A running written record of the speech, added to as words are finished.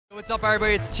What's up,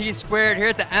 everybody? It's T Squared here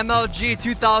at the MLG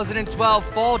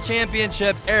 2012 Fall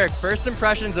Championships. Eric, first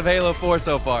impressions of Halo 4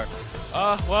 so far?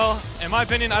 Well, in my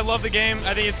opinion, I love the game.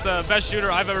 I think it's the best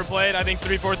shooter I've ever played. I think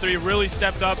 343 really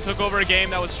stepped up, took over a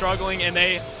game that was struggling, and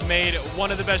they made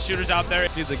one of the best shooters out there.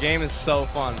 Dude, the game is so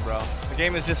fun, bro. The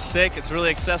game is just sick. It's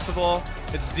really accessible.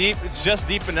 It's deep. It's just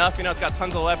deep enough. You know, it's got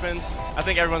tons of weapons. I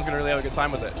think everyone's going to really have a good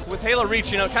time with it. With Halo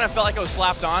Reach, you know, it kind of felt like it was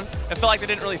slapped on. It felt like they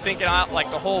didn't really think it out like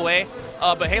the whole way.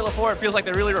 But Halo 4, it feels like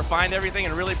they really refined everything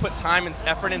and really put time and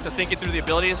effort into thinking through the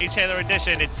abilities. Each Halo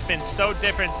edition, it's been so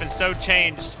different, it's been so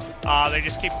changed. They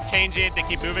just keep changing, they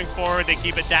keep moving forward, they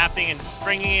keep adapting and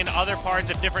bringing in other parts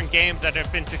of different games that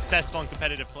have been successful in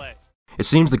competitive play. It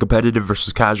seems the competitive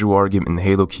versus casual argument in the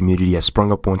Halo community has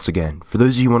sprung up once again. For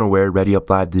those of you unaware, Ready Up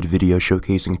Live did a video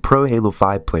showcasing pro Halo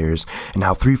 5 players and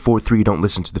how 343 don't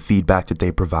listen to the feedback that they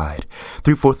provide.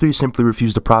 343 simply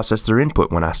refused to process their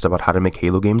input when asked about how to make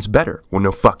Halo games better. Well,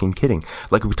 no fucking kidding.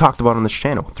 Like we talked about on this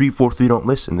channel, 343 don't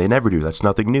listen. They never do. That's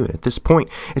nothing new. And at this point,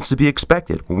 it's to be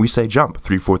expected. When we say jump,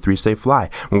 343 say fly.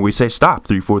 When we say stop,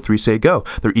 343 say go.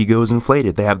 Their ego is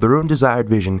inflated. They have their own desired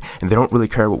vision, and they don't really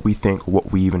care what we think or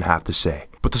what we even have to say.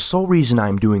 But the sole reason I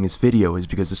am doing this video is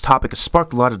because this topic has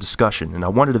sparked a lot of discussion, and I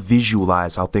wanted to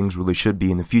visualize how things really should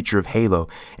be in the future of Halo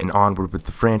and onward with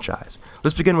the franchise.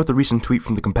 Let's begin with a recent tweet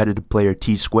from the competitive player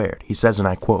T Squared. He says, and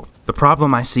I quote, "The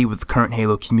problem I see with the current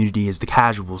Halo community is the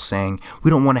casuals saying,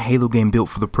 we don't want a Halo game built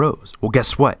for the pros. Well,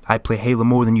 guess what? I play Halo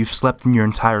more than you've slept in your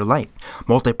entire life.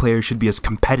 Multiplayer should be as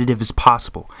competitive as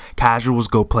possible. Casuals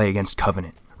go play against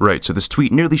Covenant." Right, so this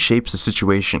tweet nearly shapes the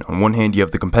situation. On one hand, you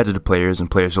have the competitive players and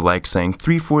players alike saying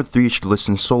 343 should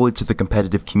listen solely to the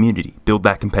competitive community, build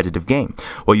that competitive game.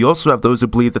 While you also have those who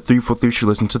believe that 343 should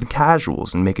listen to the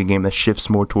casuals and make a game that shifts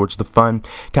more towards the fun,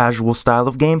 casual style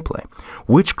of gameplay.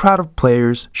 Which crowd of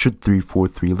players should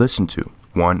 343 listen to?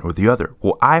 One or the other?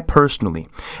 Well, I personally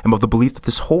am of the belief that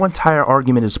this whole entire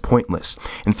argument is pointless,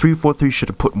 and 343 should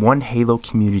have put one Halo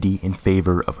community in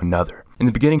favor of another. In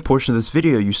the beginning portion of this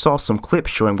video, you saw some clips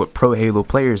showing what pro Halo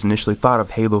players initially thought of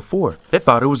Halo 4. They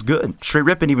thought it was good. Straight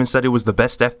Rippin even said it was the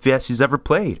best FPS he's ever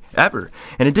played, ever.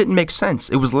 And it didn't make sense.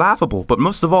 It was laughable, but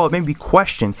most of all, it made me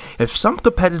question if some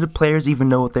competitive players even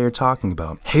know what they are talking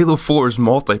about. Halo 4's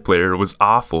multiplayer was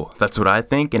awful. That's what I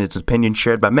think, and it's an opinion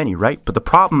shared by many, right? But the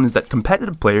problem is that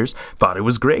competitive players thought it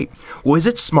was great. Well, is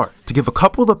it smart to give a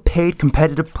couple of paid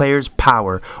competitive players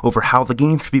power over how the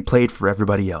game should be played for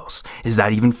everybody else? Is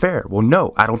that even fair? Well,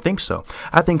 no, I don't think so.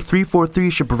 I think 343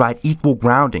 should provide equal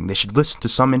grounding. They should listen to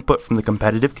some input from the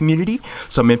competitive community,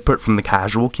 some input from the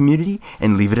casual community,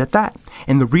 and leave it at that.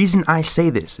 And the reason I say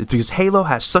this is because Halo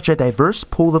has such a diverse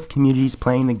pool of communities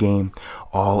playing the game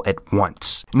all at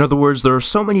once. In other words, there are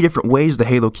so many different ways the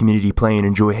Halo community play and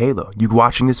enjoy Halo. You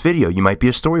watching this video, you might be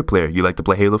a story player. You like to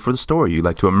play Halo for the story. You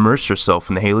like to immerse yourself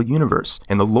in the Halo universe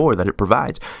and the lore that it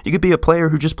provides. You could be a player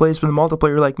who just plays for the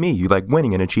multiplayer like me. You like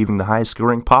winning and achieving the highest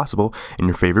scoring possible in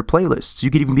your favorite playlists. You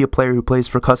could even be a player who plays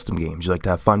for custom games. You like to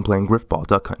have fun playing Griffball,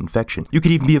 Duck Hunt, Infection. You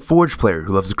could even be a Forge player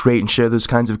who loves to create and share those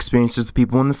kinds of experiences with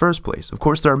people in the first place. Of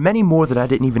course, there are many more that I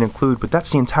didn't even include, but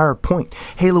that's the entire point.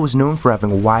 Halo is known for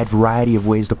having a wide variety of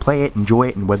ways to play it, enjoy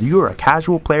it, and whether you are a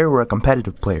casual player or a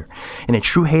competitive player. In a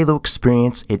true Halo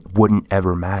experience, it wouldn't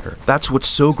ever matter. That's what's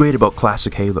so great about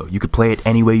classic Halo. You could play it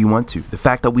any way you want to. The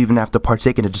fact that we even have to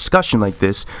partake in a discussion like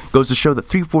this goes to show that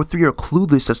 343 are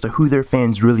clueless as to who their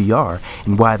fans really are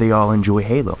and why they all enjoy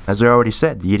Halo. As I already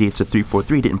said, the idiots at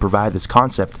 343 didn't provide this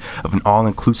concept of an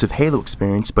all-inclusive Halo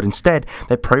experience, but instead,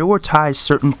 they prioritized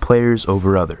certain players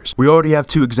over others. We already have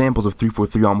two examples of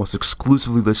 343 almost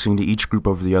exclusively listening to each group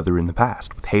over the other in the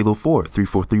past. With Halo 4,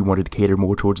 343 wanted to cater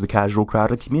more towards the casual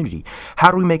crowd and community.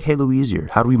 How do we make Halo easier?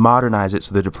 How do we modernize it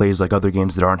so that it plays like other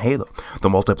games that aren't Halo? The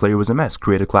multiplayer was a mess.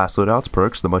 Creative class loadouts,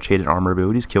 perks, the much-hated armor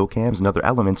abilities, kill cams, and other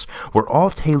elements were all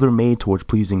tailor-made towards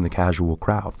pleasing the casual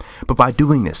crowd. But by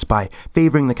doing this, by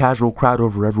favoring the casual crowd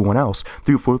over everyone else,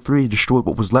 343 destroyed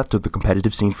what was left of the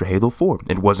competitive scene for Halo 4.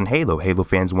 It wasn't Halo. Halo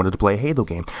fans wanted to play a Halo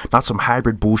game, not some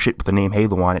hybrid bullshit with the name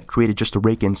Halo on it, created just to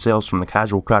rake in sales from the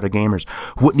casual crowd of gamers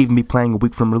who wouldn't even be playing a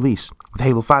week from release. With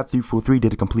Halo 5, 343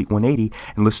 did a complete 180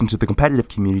 and listened to the competitive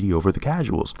community over the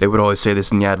casuals. They would always say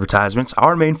this in the advertisements,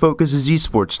 our main focus is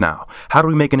esports now. How do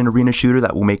we make an arena shooter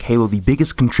that will make Halo the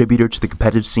biggest contributor to the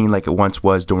competitive scene like it once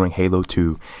was during Halo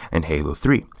 2 and Halo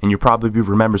 3? and you probably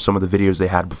remember some of the videos they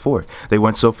had before. They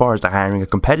went so far as to hiring a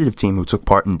competitive team who took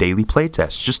part in daily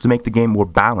playtests just to make the game more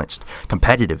balanced,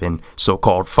 competitive, and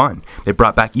so-called fun. They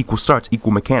brought back equal starts,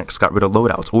 equal mechanics, got rid of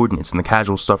loadouts, ordnance, and the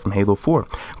casual stuff from Halo 4.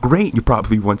 Great, you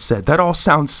probably once said. That all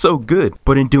sounds so good.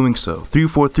 But in doing so,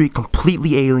 343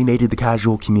 completely alienated the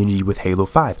casual community with Halo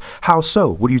 5. How so?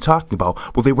 What are you talking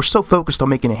about? Well, they were so focused on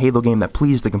making a Halo game that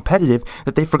pleased the competitive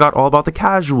that they forgot all about the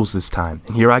casuals this time.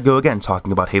 And here I go again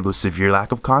talking about Halo's severe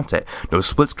lack of content. No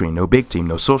split screen, no big team,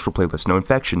 no social playlist, no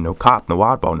infection, no cop, no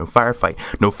oddball, no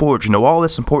firefight, no forge, no all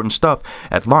this important stuff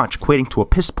at launch, equating to a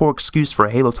piss poor excuse for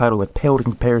a Halo title that paled in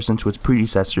comparison to its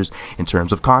predecessors in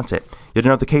terms of content. Yet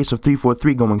another case of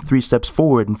 343 going 3 steps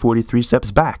forward and 43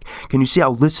 steps back. Can you see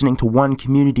how listening to one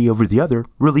community over the other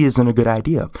really isn't a good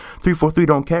idea? 343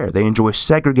 don't care. They enjoy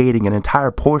segregating an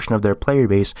entire portion of their player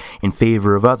base in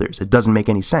favor of others. It doesn't make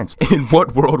any sense. In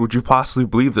what world would you possibly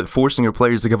believe that forcing your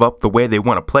players to give up the way they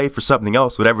want to play for something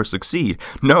else would ever succeed?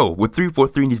 No, what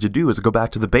 343 need to do is go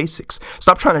back to the basics.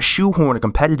 Stop trying to shoehorn a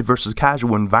competitive versus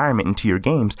casual environment into your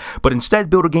games, but instead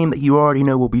build a game that you already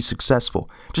know will be successful.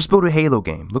 Just build a Halo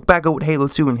game. Look back at what Halo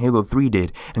 2 and Halo 3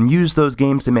 did, and use those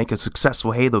games to make a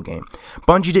successful Halo game.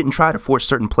 Bungie didn't try to force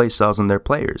certain playstyles on their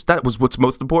players. That was what's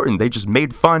most important. They just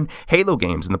made fun Halo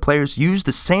games, and the players used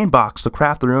the sandbox to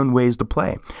craft their own ways to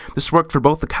play. This worked for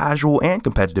both the casual and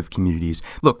competitive communities.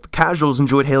 Look, the casuals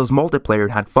enjoyed Halo's multiplayer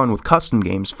and had fun with custom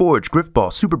games, Forge,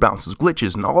 Griftball, super bounces,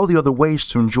 glitches, and all the other ways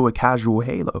to enjoy casual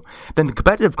Halo. Then the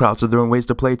competitive crowds had their own ways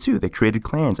to play too. They created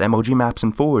clans, MLG maps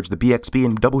in Forge, the BXB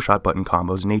and double shot button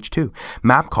combos in H2,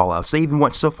 map callouts. They even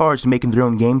went so far as to making their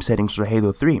own game settings for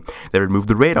Halo 3. They removed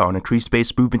the radar and increased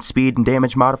base movement speed and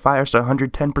damage modifiers to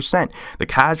 110%. The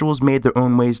casuals made their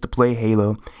own ways to play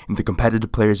Halo, and the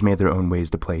competitive players made their own ways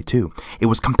to play too. It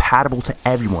was compatible to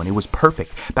everyone. It was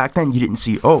perfect. Back then, you didn't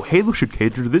see, oh, Halo should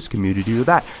cater to this community or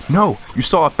that. No, you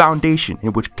saw a foundation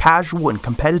in which casual and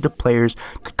competitive players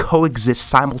could coexist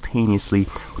simultaneously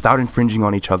without infringing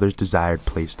on each other's desired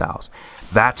playstyles.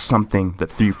 That's something that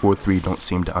 343 don't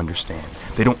seem to understand.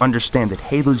 They don't understand that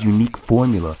Halo's unique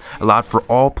formula allowed for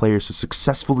all players to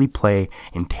successfully play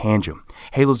in tandem.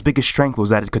 Halo's biggest strength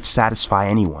was that it could satisfy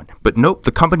anyone. But nope,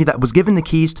 the company that was given the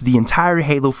keys to the entire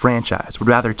Halo franchise would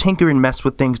rather tinker and mess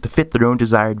with things to fit their own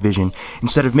desired vision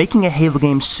instead of making a Halo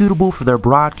game suitable for their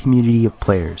broad community of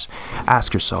players.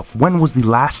 Ask yourself, when was the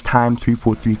last time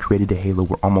 343 created a Halo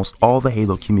where almost all the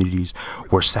Halo communities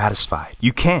were satisfied?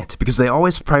 You can't, because they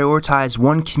always prioritize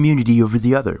one community over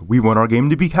the other. We want our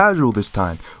game to be casual this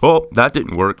time. Oh, that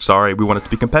didn't work. Sorry, we want it to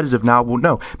be competitive now. Well,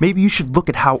 no. Maybe you should look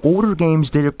at how older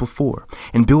games did it before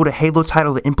and build a Halo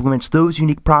title that implements those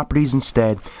unique properties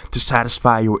instead to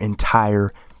satisfy your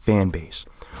entire fan base.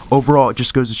 Overall, it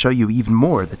just goes to show you even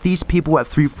more that these people at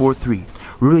 343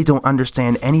 really don't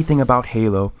understand anything about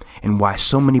Halo and why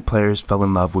so many players fell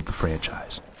in love with the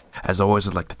franchise. As always,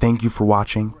 I'd like to thank you for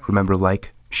watching. Remember to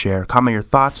like, share, comment your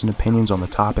thoughts and opinions on the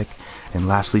topic, and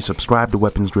lastly, subscribe to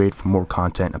Weapons Grade for more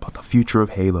content about the future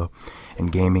of Halo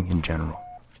and gaming in general.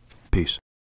 Peace.